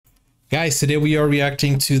Guys, today we are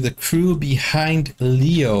reacting to the crew behind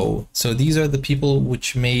Leo. So these are the people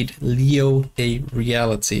which made Leo a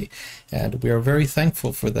reality, and we are very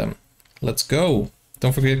thankful for them. Let's go.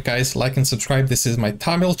 Don't forget, guys, like and subscribe. This is my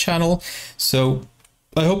Tamil channel, so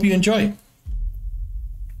I hope you enjoy.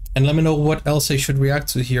 And let me know what else I should react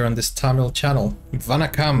to here on this Tamil channel.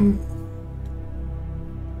 Vanakkam.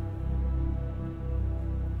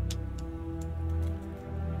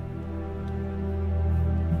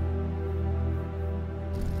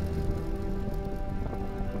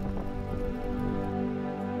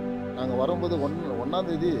 நாங்க வரும்போது ஒண்ணாம்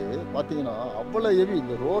தேதி பாத்தீங்கன்னா அவ்வளவு heavy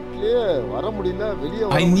இந்த ரோட்லயே வர முடியல வெளிய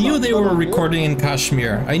I knew they were recording in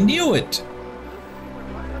Kashmir. I knew it.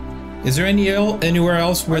 Is there anywhere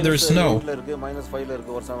else where there's snow? இருக்கு -5 ல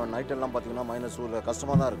இருக்கு. ஒரு சமயம் நைட் எல்லாம் பாத்தீங்கன்னா -2 ல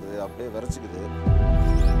கஷ்டமா தான் இருக்குது. அப்படியே வெறச்சிக்குது.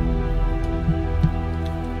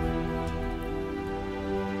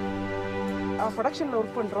 ப்ரொடக்ஷன்ல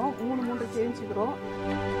வர்க் பண்றோம். 3 சேஞ்சிக்கிறோம்.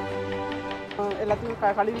 எல்லாத்தையும்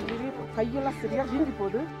கழுவி கையெல்லாம் சரியா வீங்கி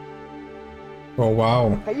போகுது. Oh wow.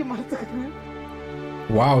 Guy மரத்துக்குது.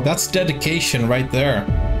 Wow, that's dedication right there.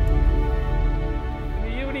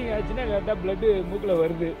 Evening ஆச்சுன்னா கரெக்டா blood மூக்குல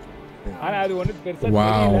வருது. ஆனா அது ஒண்ணு பெருசா தெரியல.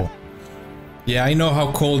 Wow. Yeah, I know how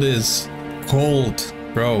cold is. Cold,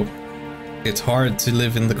 bro. It's hard to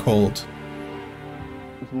live in the cold.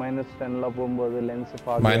 -10 ல போகும்போது lens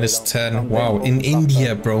fog -10. Wow, in India,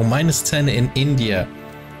 bro. -10 in India.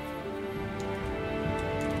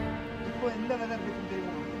 இப்போ இந்த வெதர் இருக்கு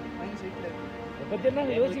தெரியுமா? -8 ல இருக்கு. பத்தெல்லாம்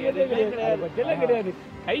யோசிக்கவே கிடையாது. பத்தெல்லாம் கிடையாது.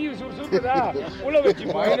 கை சுடுதா? உள்ள வச்சு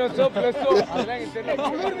மைனஸோ பிளஸோ அதெல்லாம் தெரியல.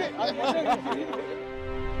 குளிருது. அது மட்டும்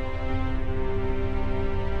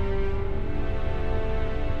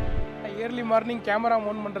early morning camera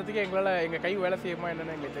on பண்றதுக்கு எங்க கை வேலை செய்யுமா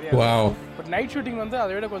என்னன்னு எனக்கு தெரியாது. Wow. பட் நைட் ஷூட்டிங் வந்து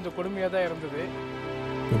அதை விட கொஞ்சம் கொடுமையா தான் இருந்தது.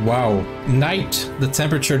 Wow. Night, the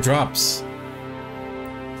temperature drops.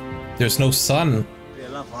 There's no sun.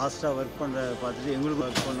 எல்லாம் ஃபாஸ்டா வர்க் பண்ற பார்த்துட்டு எங்களுக்கு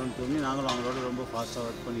வர்க் பண்ணனும்னு தோணி நாங்களும் அவங்களோட ரொம்ப ஃபாஸ்டா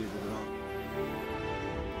வர்க் பண்ணிட்டு இருக்கோம்.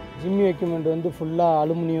 ஜிம்மி எக்யூப்மென்ட் வந்து ஃபுல்லா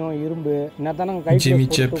அலுமினியம் இரும்பு என்னதான் நாங்க கையில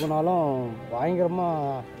போட்டு தூக்குனாலும் பயங்கரமா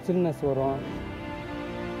சில்னஸ் வரும்.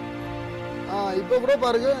 இப்போ கூட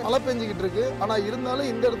பாருங்க மழை பெஞ்சிக்கிட்டு இருக்கு. ஆனா இருந்தாலும்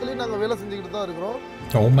இந்த இடத்துல நாங்க வேலை செஞ்சிக்கிட்டு தான் இருக்கோம்.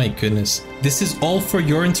 Oh my goodness. This is all for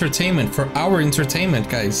your entertainment, for our entertainment,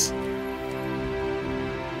 guys.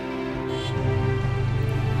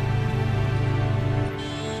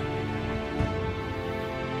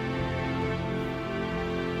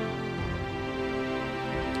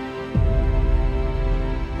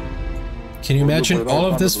 Can you imagine all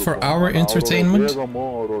of this for our entertainment?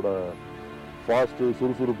 Fast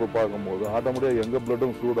சுறுசுறுப்பு பார்க்கும்போது ஆட்டோமேட்டிக்காக எங்க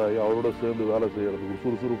பிளட்டும் சூடாகி அவரோட சேர்ந்து வேலை செய்யறதுக்கு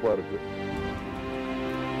சுறுசுறுப்பாக இருக்கு.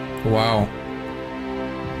 வாவ்.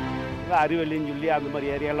 அறிவல்லின்னு சொல்லி அந்த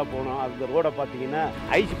மாதிரி ஏரியாலாம் போனோம். அந்த ரோடை பார்த்தீங்கன்னா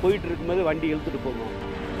ஐஸ் போயிட்டு இருக்கும்போது வண்டி இழுத்துட்டு போகும்.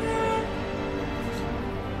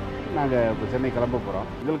 நாங்கள் இப்போ சென்னை கிளம்ப போகிறோம்.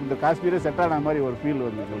 எங்களுக்கு இந்த காஷ்மீரே செட் ஆன மாதிரி ஒரு ஃபீல்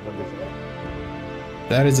வந்து எங்களுக்கு.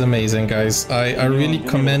 That is amazing, guys. I really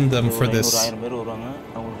commend them for this. 1000 பேர் வருவாங்க.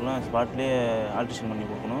 அவங்களுக்குலாம் ஸ்பாட்லயே ஆல்ட்ரேஷன் பண்ணி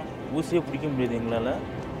கொடுக்கணும். ஊசியே பிடிக்க முடியாது எங்களால்.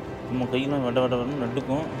 நம்ம கையெல்லாம் வட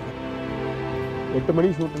நடுக்கும். 8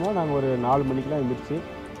 மணிக்கு ஷூட்னா நாங்கள் ஒரு 4 மணிக்கெலாம் எழுந்திரிச்சு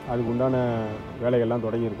அதுக்கு உண்டான வேலைகள்லாம்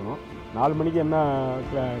தொடங்கியிருக்கணும். 4 மணிக்கு என்ன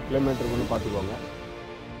கிலோமீட்டர் இருக்குன்னு பார்த்துக்கோங்க.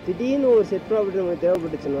 திடீர்னு ஒரு செட் ப்ராப்பர்ட்டி நமக்கு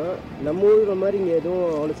தேவைப்பட்டுச்சுன்னா நம்ம ஊர் மாதிரி இங்கே எதுவும்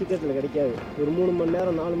அவ்வளோ சீக்கிரத்தில் கிடைக்காது. ஒரு 3 மணி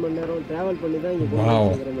நேரம் 4 மணி நேரம் ட்ராவல் பண்ணி தான் இங்கே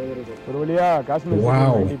போகிற மாதிரி இருக்கும். ஒரு வழியாக காஷ்மீர்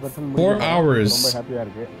 90% 4 hours. ரொம்ப ஹாப்பியாக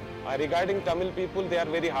இருக்குது. Regarding Tamil people, they are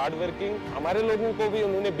very hard working. हमारे लोगों को भी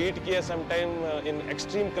उन्होंने बीट किया sometime in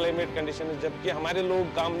extreme climate conditions, जबकि हमारे लोग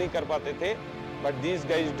काम नहीं कर पाते थे, but these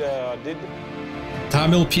guys did.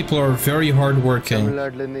 Tamil people are very hard working.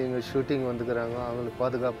 தமிழ்நாட்டுல இருந்து எங்க ஷூட்டிங் வந்துக்கறாங்க. அவங்களுக்கு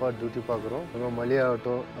பாதுகாப்பா டியூட்டி பார்க்குறோம். நம்ம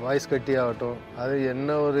மலையாகட்டும் வாய்ஸ் கட்டி ஆகட்டும் அது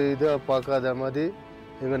என்ன ஒரு இதை பார்க்காத மாதிரி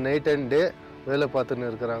இவங்க நைட் அண்ட் டே வேலை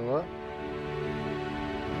பார்த்துன்னு இருக்கிறாங்க.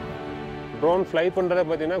 ட்ரோன் ஃப்ளை பண்ணுறத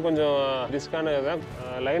பார்த்தீங்கன்னா கொஞ்சம் ரிஸ்கானது தான்.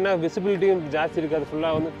 லைன் ஆஃப் விசிபிலிட்டியும் ஜாஸ்தி இருக்காது.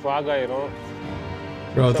 ஃபுல்லாக வந்து ஃபாக் ஆயிரும்.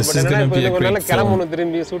 Bro, this is going to be a great film. கிளம்பணும்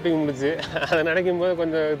திரும்பி ஷூட்டிங் முடிச்சு. அதை நினைக்கும் போது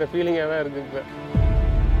கொஞ்சம் இந்த ஃபீலிங்காக தான் இருக்குது இப்போ.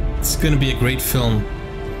 It's going to be a great film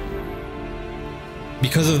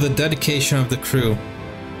because of the dedication of the crew.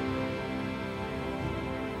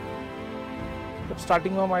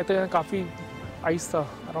 Starting में हम आए थे काफ़ी आइस था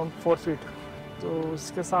अराउंड 4 फीट. तो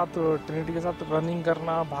इसके साथ ट्रिनिटी के साथ रनिंग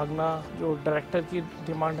करना भागना जो डायरेक्टर की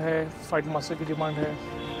डिमांड है, फाइट मास्टर की डिमांड है.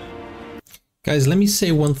 Guys, let me say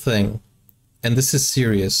one thing, and this is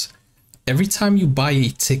serious. Every time you buy a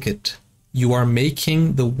ticket, you are making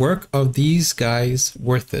the work of these guys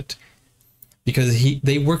worth it, because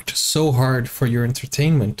they worked so hard for your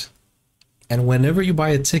entertainment. And whenever you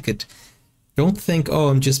buy a ticket, Don't think, oh,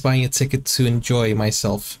 I'm just buying a ticket to enjoy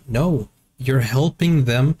myself. No, you're helping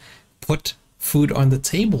them put food on the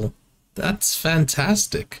table. That's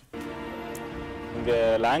fantastic.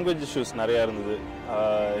 Language issues நிறைய இருந்தது.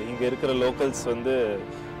 இங்க இருக்கிற locals வந்து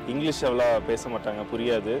English அவ்வளோ பேச மாட்டாங்க,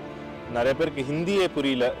 புரியாது. நிறைய பேருக்கு ஹிந்தியே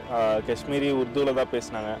புரியல, காஷ்மீரி உருதுல தான்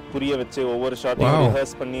பேசினாங்க. புரிய வச்சு ஒவ்வொரு ஷாட்டையும்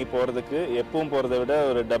ரிஹர்ஸ் பண்ணி போறதுக்கு எப்பவும் போறதை விட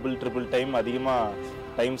ஒரு டபுள் ட்ரிபிள் டைம் அதிகமா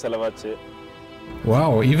time செலவாச்சு. Wow,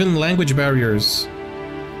 even language barriers.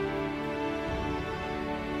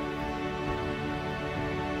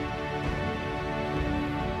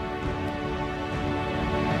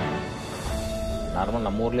 நார்மலாக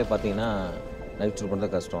நம்ம ஊர்லேயே பார்த்தீங்கன்னா நைட் ஷூட்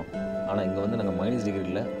பண்ணுறது கஷ்டம். ஆனால் இங்கே வந்து நாங்கள்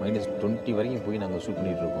 -டிகிரியில் -20 வரைக்கும் போய் நாங்கள் ஷூட்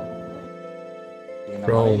பண்ணிகிட்டு இருக்கோம்.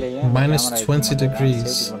 Bro, -20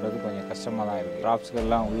 degrees. பண்ணுறது கொஞ்சம் கஷ்டமாக தான் இருக்குது.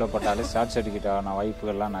 ட்ராப்ஸ்கள்லாம் உள்ளே பட்டாலே ஷார்ட் சர்டிஃபிகேட் ஆன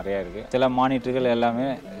வாய்ப்புகள்லாம் நிறையா இருக்குது. சில மானிட்டர்கள் எல்லாமே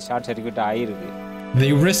ஷார்ட் சர்டிஃபிகேட் ஆகிருக்கு.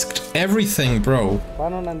 They risked everything, bro,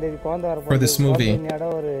 11ஆம் தேதி குழந்தை வர for this movie.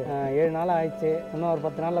 ஒரு 7 நாள் ஆயிடுச்சு. இன்னும் ஒரு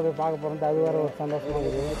 10 நாள்ல போய் பார்க்க போறோம். அது வேற ஒரு சந்தோஷமா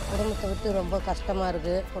இருக்குது. குடும்பத்தை விட்டு ரொம்ப கஷ்டமா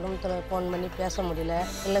இருக்கு. குடும்பத்துல ஃபோன் பண்ணி பேச முடியல.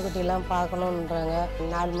 பிள்ளைக்குட்டிலாம் பார்க்கணுன்றாங்க.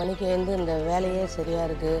 4 மணிக்கு எழுந்து இந்த வேலையே சரியா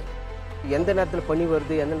இருக்கு. எந்த நேரத்தில் பனி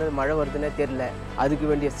வருது, எந்த நேரத்தில் மழை வருதுன்னே தெரியல. அதுக்கு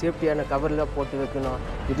வேண்டிய சேஃப்டியான கவர்லாம் போட்டு வைக்கணும்.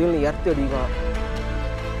 இதுவும் எர்த்து அடிக்கும்.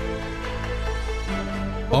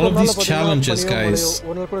 All of these challenges, guys.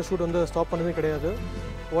 ஒரு நாள் கூட ஷூட் வந்து ஸ்டாப் பண்ணவே கிடையாது.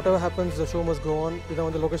 whatever happens the show must go on. இதான்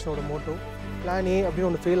வந்து லொகேஷனோட மோட்டோ. பிளான் ஏ அப்படின்னு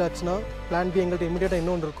ஒன்று ஃபெயில் ஆச்சுன்னா பிளான் பி எங்கள்கிட்ட இமீடியட்டாக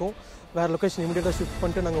இன்னொன்று இருக்கும். வேறு லொகேஷன் இமீடியட்டாக ஷிஃப்ட்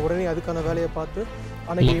பண்ணிட்டு நாங்கள் உடனே அதுக்கான வேலையை பார்த்து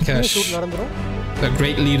அன்றைக்கி எப்படி ஷூட் நடந்துடும். A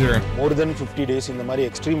great leader. More than 50 days இந்த மாதிரி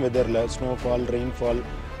எக்ஸ்ட்ரீம் வெதரில் ஸ்னோஃபால், ரெயின்ஃபால்,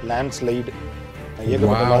 லேண்ட்ஸ்லைடு,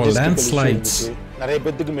 நிறைய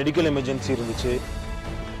பேத்துக்கு மெடிக்கல் எமர்ஜென்சி இருந்துச்சு.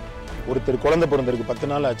 ஒருத்தர் குழந்தை பிறந்திருக்கு, 10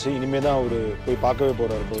 நாள் ஆச்சு. இனிமே தான் அவரு போய் பார்க்கவே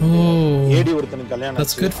போறாரு. ஏடி ஒருத்தனுக்கு கல்யாணம்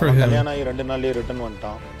ஆச்சு. கல்யாணம் ஆகி 2 நாள்லயே ரிட்டர்ன்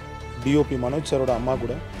வந்துட்டான். டிஓபி மனோஜ் சாரோட அம்மா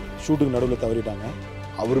கூட ஷூட்டுக்கு நடுவில் தவறிட்டாங்க.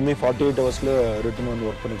 அவருமே 48 ஹவர்ஸ்ல ரிட்டர்ன் வந்து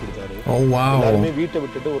ஒர்க் பண்ணி கொடுத்தாரு. எல்லாருமே வீட்டை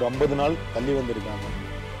விட்டுட்டு ஒரு 50 நாள் தள்ளி வந்திருக்காங்க.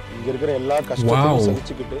 இங்க இருக்கிற எல்லா கஷ்டத்தையும்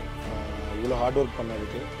சகிச்சுக்கிட்டு இவ்வளோ ஹார்ட் ஒர்க்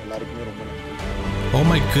பண்ணதுக்கு எல்லாருக்குமே ரொம்ப நன்றி. Oh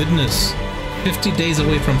my goodness, 50 days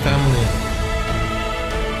away from family.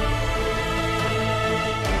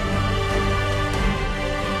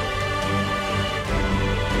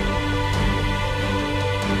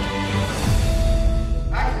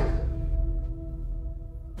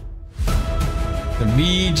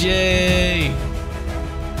 Vijay!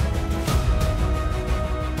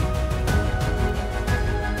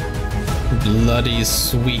 Bloody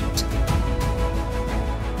sweet.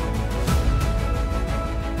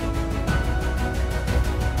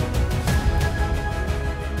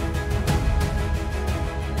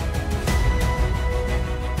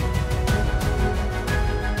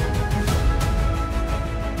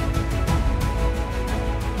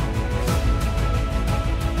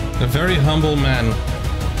 A very humble man.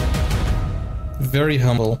 Very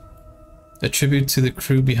humble. A tribute to the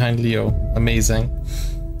crew behind Leo. Amazing.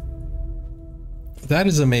 That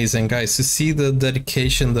is amazing, guys, to see the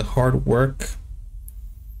dedication, the hard work.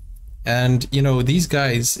 And, you know, these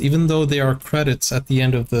guys, even though they are credits at the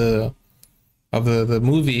end of the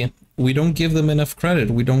movie, we don't give them enough credit.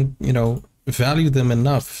 We don't, you know, value them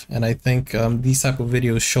enough. And I think these type of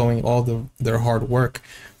videos showing all their hard work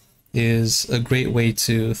is a great way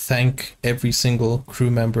to thank every single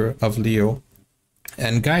crew member of Leo.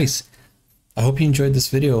 And guys, I hope you enjoyed this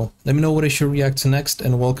video. Let me know what I should react to next,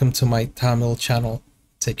 and welcome to my Tamil channel.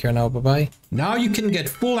 Take care now, bye-bye. Now you can get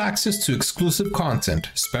full access to exclusive content,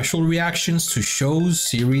 special reactions to shows,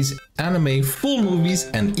 series, anime, full movies,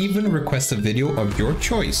 and even request a video of your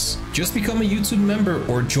choice. Just become a YouTube member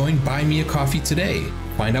or join Buy Me a Coffee today.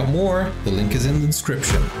 Find out more, the link is in the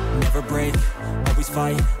description. Never break, always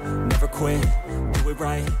fight, never quit, do it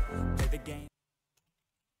right, play the game.